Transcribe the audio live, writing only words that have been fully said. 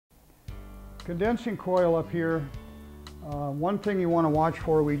Condensing coil up here. One thing you want to watch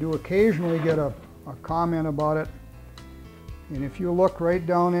for, we do occasionally get a comment about it. And if you look right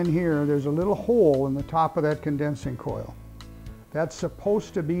down in here, there's a little hole in the top of that condensing coil. That's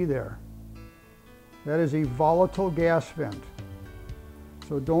supposed to be there. That is a volatile gas vent.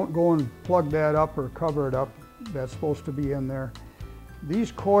 So don't go and plug that up or cover it up. That's supposed to be in there.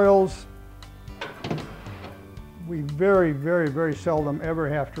 These coils, we very seldom ever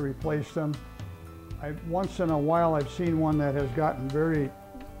have to replace them. Once in a while I've seen one that has gotten very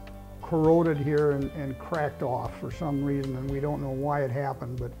corroded here and cracked off for some reason, and we don't know why it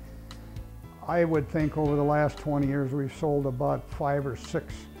happened, but I would think over the last 20 years we've sold about 5 or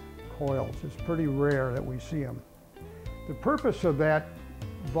 6 coils. It's pretty rare that we see them. The purpose of that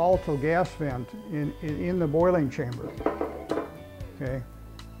volatile gas vent in the boiling chamber, okay,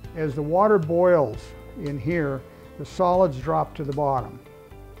 as the water boils in here, the solids drop to the bottom.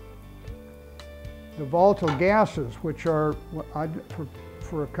 The volatile gases, which are,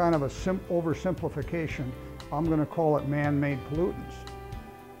 for a kind of a oversimplification, I'm going to call it man-made pollutants.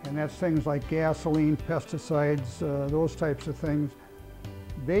 And that's things like gasoline, pesticides, those types of things.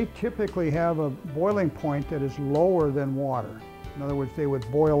 They typically have a boiling point that is lower than water. In other words, they would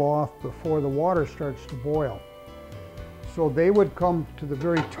boil off before the water starts to boil. So they would come to the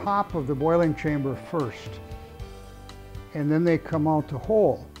very top of the boiling chamber first, and then they come out the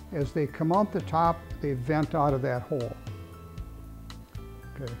hole. As they come out the top, they vent out of that hole.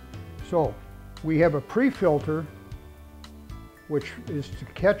 Okay, so we have a pre-filter, which is to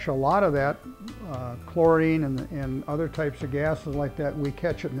catch a lot of that chlorine and other types of gases like that. We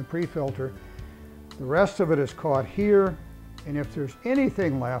catch it in the pre-filter. The rest of it is caught here, and if there's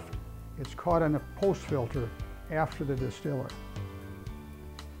anything left, it's caught in a post-filter after the distiller.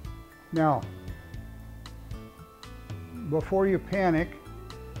 Now, before you panic,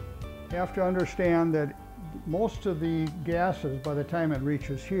 you have to understand that most of the gases, by the time it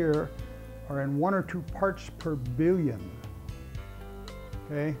reaches here, are in 1 or 2 parts per billion.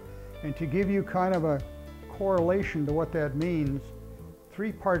 Okay? And to give you kind of a correlation to what that means,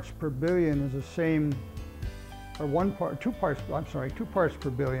 3 parts per billion is the same, or 2 parts per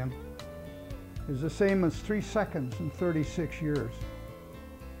billion is the same as 3 seconds in 36 years.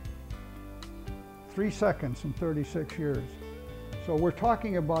 3 seconds in 36 years. So we're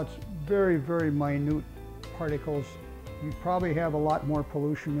talking about very minute particles. You probably have a lot more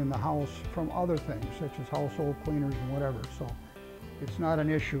pollution in the house from other things, such as household cleaners and whatever. So it's not an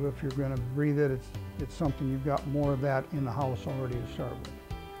issue if you're going to breathe it. It's something you've got more of that in the house already to start with.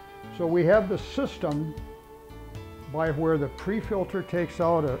 So we have the system by where the pre-filter takes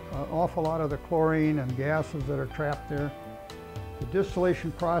out an awful lot of the chlorine and gases that are trapped there. The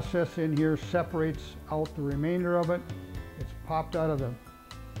distillation process in here separates out the remainder of it. It's popped out of the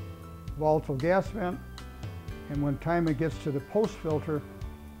volatile gas vent, and when time it gets to the post-filter,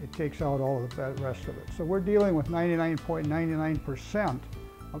 it takes out all of the rest of it. So we're dealing with 99.99%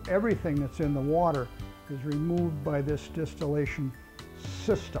 of everything that's in the water is removed by this distillation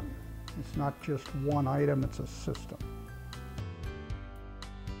system. It's not just one item, it's a system.